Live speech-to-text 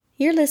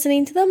You're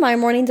listening to the My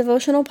Morning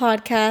Devotional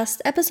Podcast,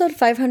 episode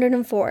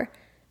 504.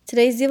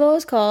 Today's Devo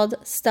is called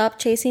Stop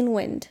Chasing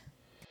Wind.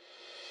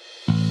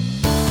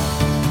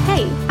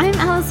 Hey, I'm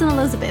Allison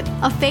Elizabeth,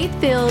 a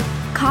faith-filled,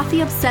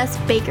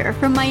 coffee-obsessed baker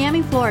from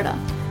Miami, Florida.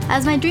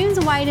 As my dreams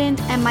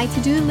widened and my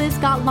to-do list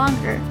got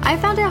longer, I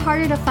found it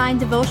harder to find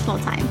devotional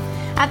time.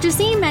 After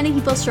seeing many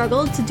people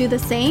struggle to do the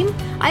same,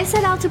 I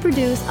set out to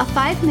produce a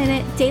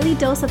 5-minute daily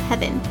dose of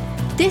heaven.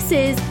 This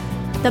is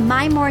the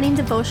My Morning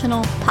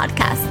Devotional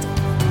Podcast.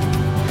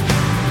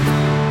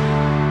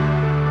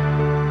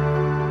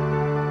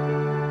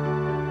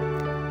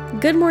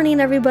 Good morning,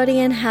 everybody,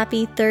 and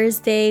happy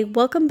Thursday.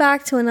 Welcome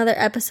back to another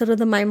episode of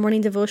the My Morning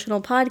Devotional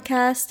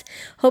Podcast.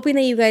 Hoping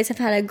that you guys have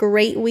had a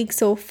great week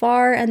so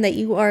far and that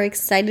you are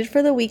excited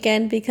for the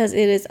weekend because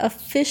it is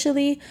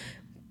officially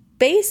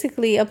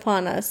basically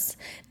upon us.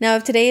 Now,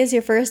 if today is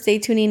your first day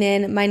tuning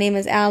in, my name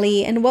is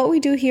Allie, and what we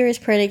do here is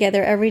pray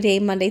together every day,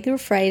 Monday through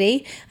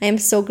Friday. I am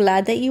so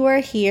glad that you are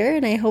here,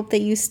 and I hope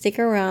that you stick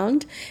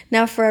around.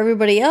 Now, for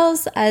everybody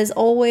else, as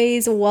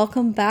always,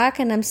 welcome back,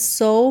 and I'm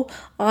so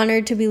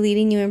honored to be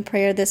leading you in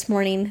prayer this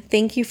morning.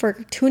 Thank you for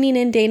tuning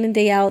in day in and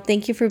day out.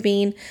 Thank you for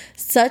being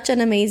such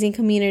an amazing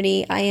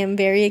community. I am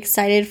very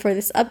excited for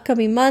this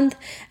upcoming month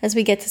as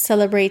we get to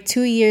celebrate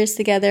 2 years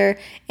together,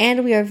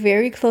 and we are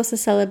very close to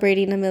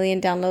celebrating 1 million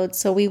downloads.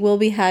 So we will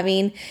be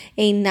having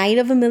a night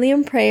of 1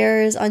 million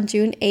prayers on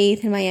June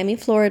 8th in Miami,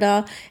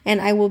 Florida,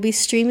 and I will be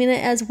streaming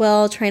it as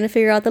well, trying to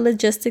figure out the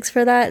logistics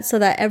for that so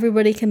that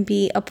everybody can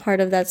be a part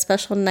of that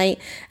special night,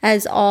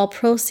 as all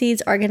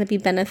proceeds are going to be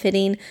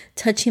benefiting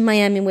Touching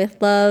Miami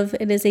with Love.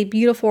 It is a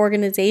beautiful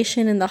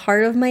organization in the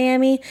heart of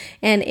Miami,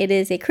 and it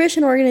is a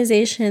Christian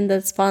organization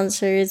that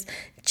sponsors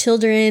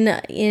children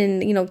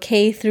in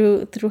K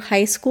through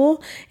high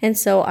school, and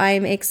so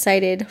I'm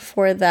excited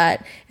for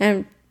that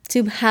and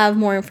to have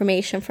more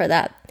information for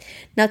that.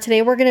 Now,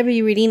 today we're going to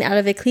be reading out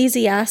of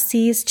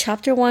Ecclesiastes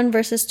chapter 1,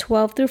 verses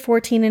 12 through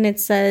 14, and it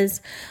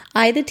says,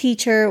 I, the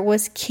teacher,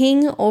 was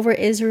king over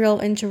Israel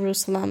and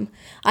Jerusalem.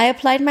 I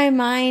applied my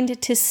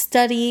mind to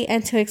study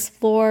and to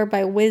explore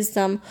by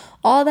wisdom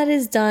all that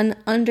is done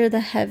under the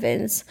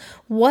heavens.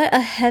 What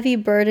a heavy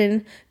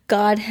burden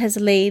God has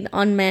laid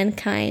on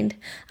mankind.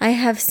 I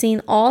have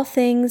seen all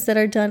things that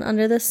are done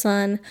under the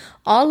sun.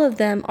 All of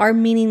them are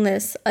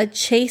meaningless, a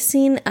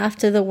chasing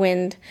after the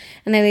wind.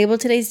 And I labeled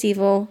today's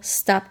Devo,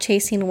 Stop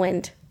Chasing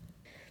Wind.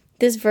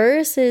 This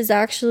verse is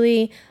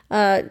actually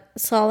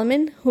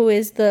Solomon, who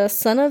is the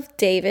son of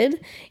David.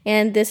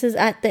 And this is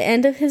at the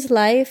end of his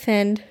life.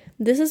 And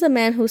this is a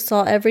man who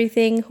saw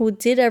everything, who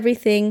did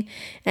everything,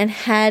 and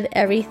had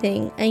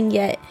everything. And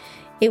yet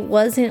it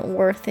wasn't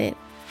worth it.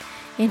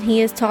 And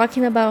he is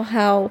talking about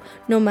how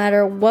no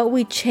matter what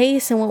we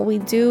chase and what we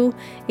do,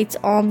 it's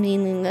all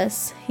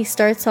meaningless. He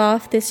starts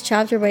off this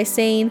chapter by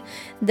saying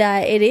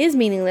that it is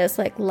meaningless.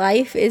 Like,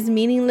 life is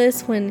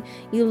meaningless when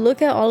you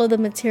look at all of the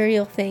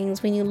material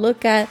things, when you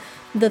look at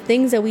the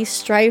things that we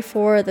strive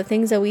for, the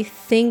things that we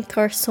think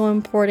are so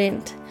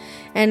important.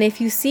 And if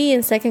you see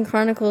in 2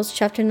 Chronicles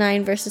chapter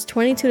 9, verses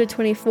 22 to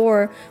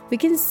 24, we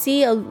can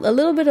see a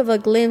little bit of a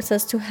glimpse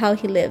as to how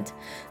he lived.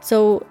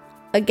 So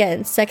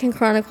again, 2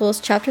 Chronicles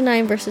chapter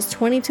 9, verses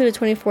 22 to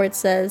 24, it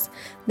says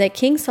that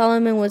King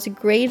Solomon was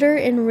greater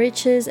in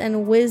riches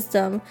and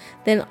wisdom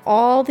than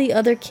all the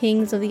other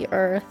kings of the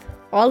earth.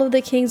 All of the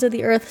kings of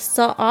the earth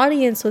sought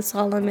audience with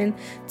Solomon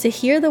to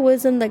hear the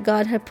wisdom that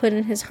God had put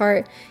in his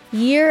heart.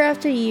 Year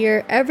after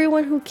year,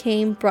 everyone who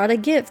came brought a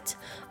gift,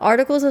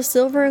 articles of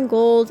silver and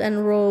gold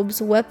and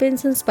robes,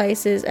 weapons and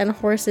spices, and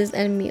horses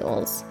and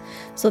mules.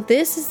 So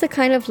this is the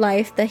kind of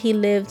life that he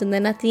lived. And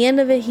then at the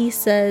end of it, he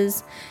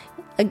says,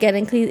 again,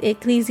 in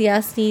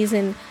Ecclesiastes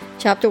in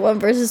chapter 1,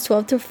 verses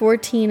 12 to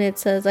 14, it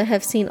says, I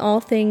have seen all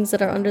things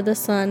that are under the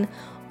sun,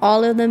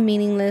 all of them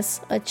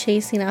meaningless, a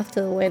chasing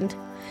after the wind.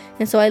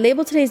 And so I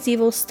labeled today's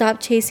Devo,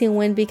 Stop Chasing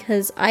Wind,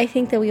 because I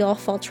think that we all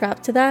fall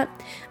trapped to that.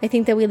 I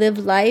think that we live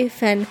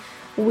life and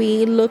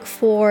we look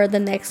for the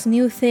next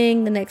new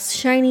thing, the next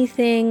shiny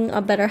thing,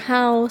 a better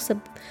house,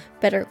 a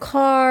better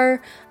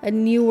car, a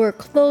newer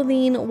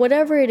clothing,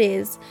 whatever it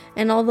is.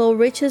 And although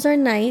riches are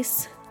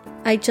nice,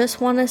 I just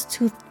want us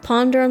to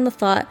ponder on the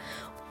thought,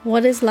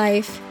 what is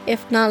life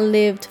if not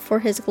lived for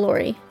his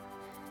glory?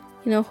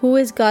 Who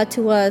is God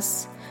to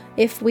us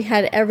if we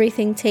had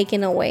everything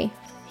taken away?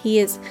 He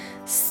is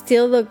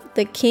still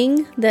the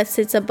king that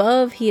sits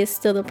above. He is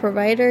still the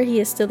provider.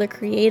 He is still the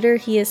creator.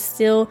 He is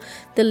still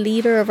the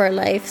leader of our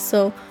life.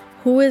 So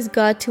who is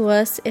God to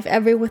us if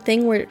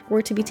everything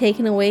were to be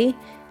taken away?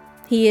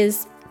 He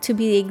is to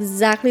be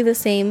exactly the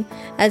same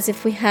as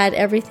if we had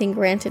everything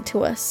granted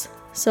to us.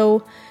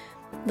 So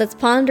let's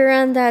ponder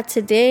on that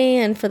today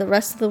and for the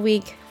rest of the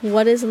week.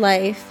 What is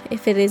life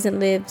if it isn't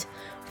lived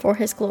for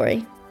his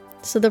glory?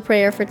 So the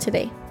prayer for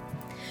today.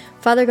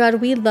 Father God,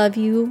 we love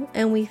you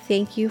and we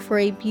thank you for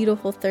a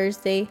beautiful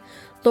Thursday.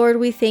 Lord,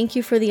 we thank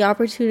you for the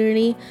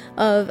opportunity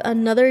of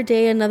another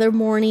day, another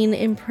morning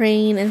in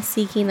praying and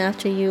seeking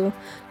after you.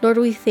 Lord,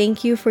 we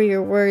thank you for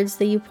your words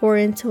that you pour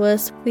into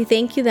us. We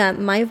thank you that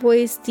my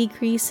voice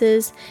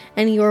decreases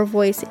and your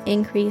voice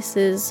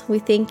increases. We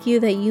thank you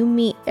that you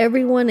meet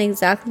everyone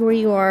exactly where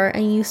you are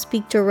and you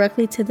speak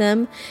directly to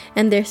them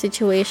and their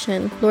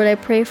situation. Lord, I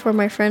pray for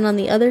my friend on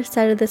the other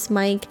side of this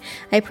mic.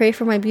 I pray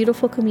for my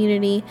beautiful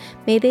community.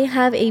 May they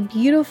have a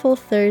beautiful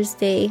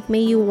Thursday.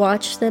 May you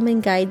watch them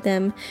and guide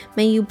them.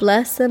 May you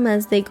bless them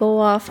as they go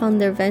off on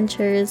their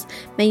ventures.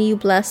 May you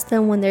bless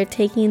them when they're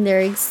taking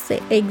their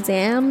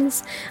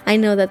exams. I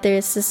know that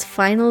there's this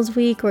finals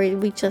week, or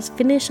we just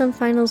finished on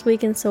finals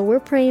week, and so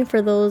we're praying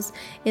for those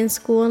in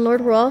school. And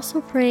Lord, we're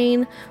also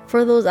praying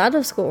for those out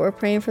of school. We're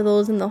praying for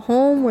those in the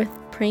home. We're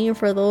praying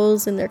for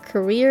those in their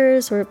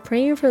careers. We're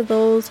praying for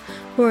those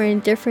who are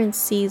in different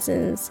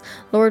seasons.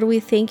 Lord,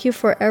 we thank you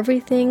for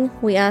everything.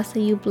 We ask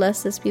that you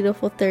bless this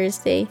beautiful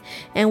Thursday.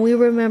 And we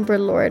remember,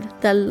 Lord,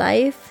 that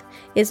life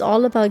is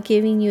all about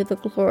giving you the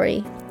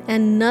glory.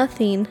 And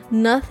nothing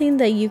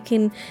that you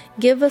can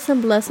give us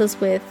and bless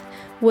us with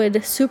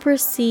would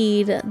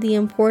supersede the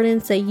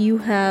importance that you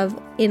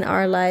have in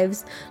our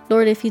lives.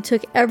 Lord, if you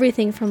took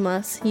everything from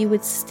us, you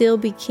would still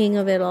be king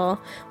of it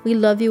all. We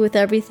love you with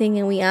everything,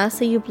 and we ask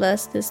that you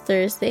bless this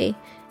Thursday.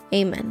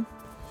 Amen.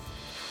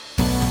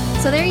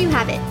 So there you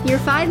have it, your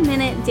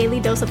 5-minute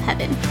daily dose of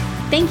heaven.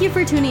 Thank you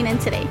for tuning in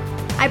today.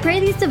 I pray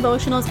these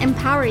devotionals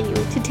empower you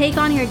to take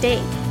on your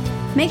day.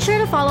 Make sure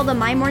to follow the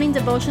My Morning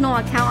Devotional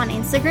account on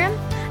Instagram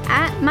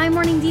at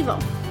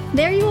MyMorningDevo.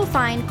 There you will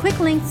find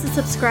quick links to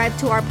subscribe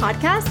to our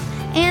podcast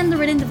and the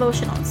written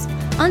devotionals.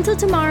 Until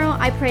tomorrow,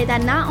 I pray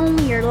that not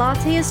only your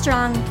latte is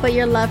strong, but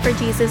your love for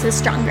Jesus is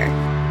stronger.